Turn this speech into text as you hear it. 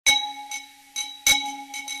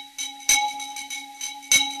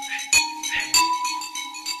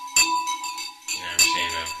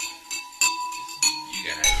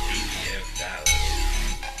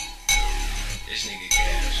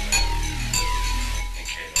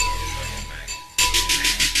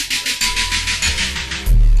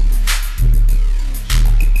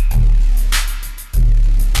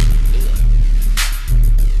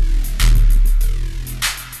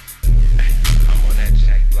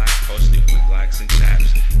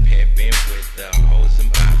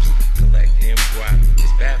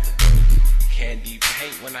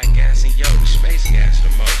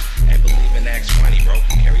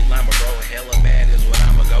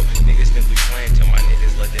flame till my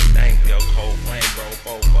niggas let this thing go. Cold flame, bro,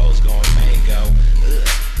 4 foes going mango.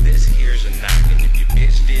 This here's a knock, and if your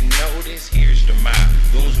bitch didn't know this, here's the mop.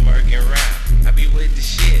 Goons murking rhyme. I be with the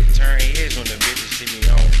shit, turn heads when the bitches see me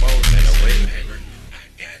on foes and a whip. I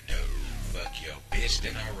got dope. Fuck your bitch,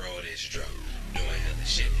 then I roll this drum. Doing hella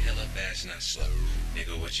shit, hella fast, not slow.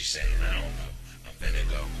 Nigga, what you saying? I don't know. I'm finna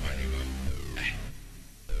go Quany, bro. Ay.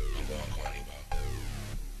 I'm going Quany, bro.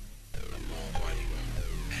 I'm going Quany, bro.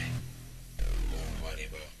 Ay. I'm going Quany,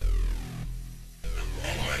 bro. I'm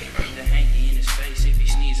going Quany, bro. The hanky in his face, if he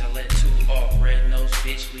sneeze, I let 2 off. Red nose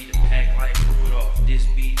bitch, lead the pack like Rudolph. This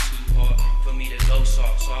beat too hard for me to go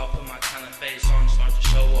soft, so I'll put my talent face on and start to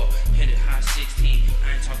show off. Hit it high 16,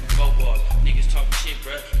 I ain't talking football. Niggas talking shit,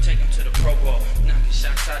 bruh, take them to the Pro Bowl. Knocking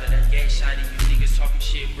shots out of that gay shotty. You niggas talking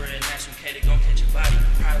shit, bruh, and that's when Katie gon' catch a body.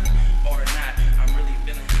 Probably or not, I'm really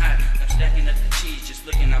feeling hot. I'm stacking up the cheese, just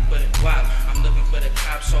looking, I put a guap. I'm looking for the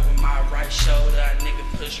cops over my right shoulder. A nigga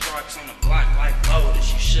push rocks on the block like boulders.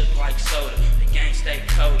 You shook like soda, the gang stay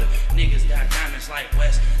colder. Niggas got diamonds like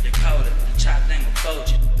West Dakota. The chop thing will fold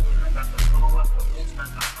you.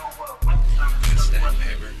 Stack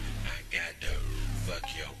paper, I got dope. Fuck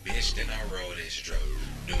your bitch, then I roll this dro.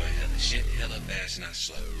 Doing hella shit, hella fast, not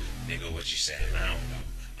slow. Nigga, what you saying? I don't know.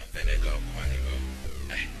 I'm finna go Quany, bro.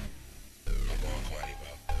 Ay. I'm going Quany,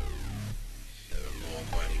 bro. I'm going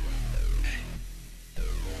Quany, bro. Ay.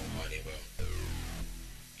 I'm going Quany, bro.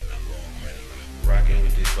 I'm going Quany, bro. Rockin'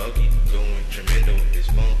 with this bogey, going tremendo with this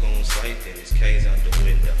funk on sight, then his K's out the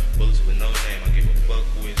window. Bullets with no name, I give a fuck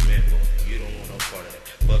who it's meant for. You don't want no part of that.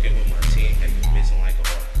 Fucking with my team, have you missing like a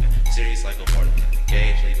heart attack. Serious like a heart attack.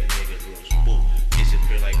 Gauge, leave a nigga real spook.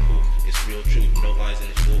 Disappear like poof. It's real truth, no lies in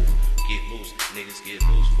this booth. Get loose, niggas get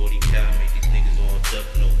loose. 40 cal, make these niggas all duck,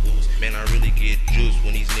 no goose. Man, I really get juice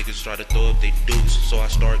when these niggas try to throw up they deuce. So I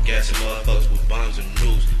start gassing motherfuckers with bombs and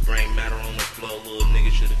news. Brain matter on the floor, little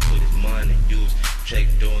nigga should've put his mind to use. Check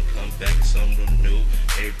door and come back and something new.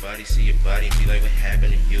 Everybody see your body and be like, what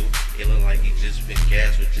happened to you? It look like he just been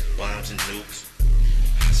gassed with just bombs and nukes.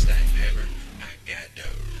 I stack paper, I got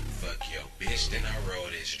dope. Fuck your bitch, then I roll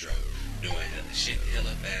this dro. Doing hella shit,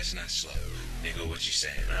 hella fast, not slow. Nigga, what you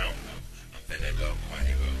saying? I don't know. I'm finna go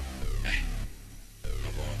Quany, bro. Ay.